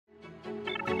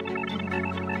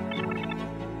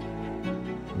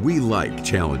We like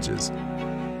challenges.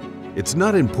 It's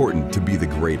not important to be the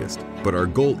greatest, but our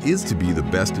goal is to be the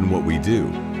best in what we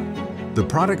do. The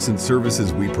products and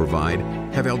services we provide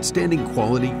have outstanding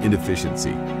quality and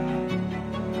efficiency.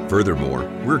 Furthermore,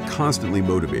 we're constantly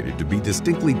motivated to be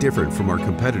distinctly different from our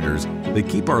competitors that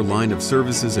keep our line of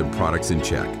services and products in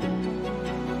check.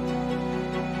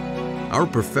 Our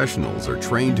professionals are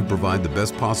trained to provide the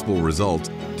best possible results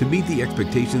to meet the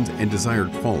expectations and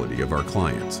desired quality of our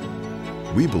clients.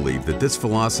 We believe that this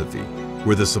philosophy,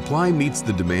 where the supply meets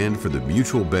the demand for the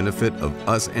mutual benefit of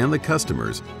us and the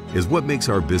customers, is what makes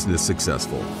our business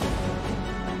successful.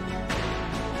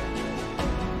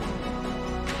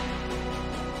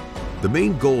 The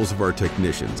main goals of our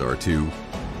technicians are to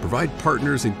provide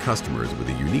partners and customers with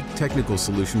a unique technical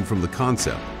solution from the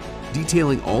concept,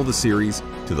 detailing all the series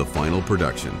to the final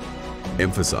production,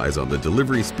 emphasize on the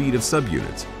delivery speed of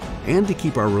subunits, and to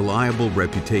keep our reliable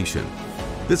reputation.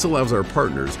 This allows our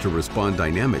partners to respond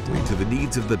dynamically to the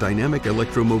needs of the dynamic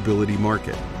electromobility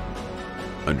market,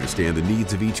 understand the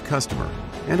needs of each customer,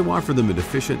 and to offer them an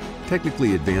efficient,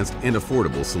 technically advanced, and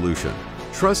affordable solution.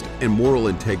 Trust and moral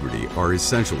integrity are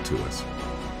essential to us.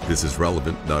 This is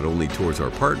relevant not only towards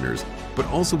our partners, but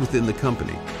also within the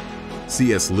company.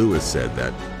 C.S. Lewis said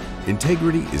that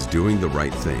integrity is doing the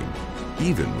right thing,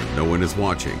 even when no one is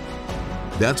watching.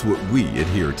 That's what we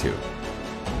adhere to.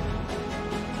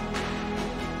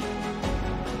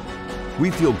 We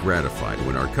feel gratified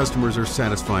when our customers are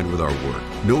satisfied with our work,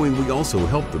 knowing we also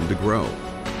help them to grow.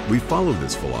 We follow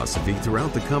this philosophy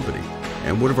throughout the company,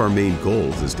 and one of our main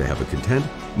goals is to have a content,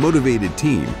 motivated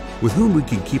team with whom we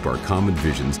can keep our common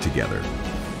visions together.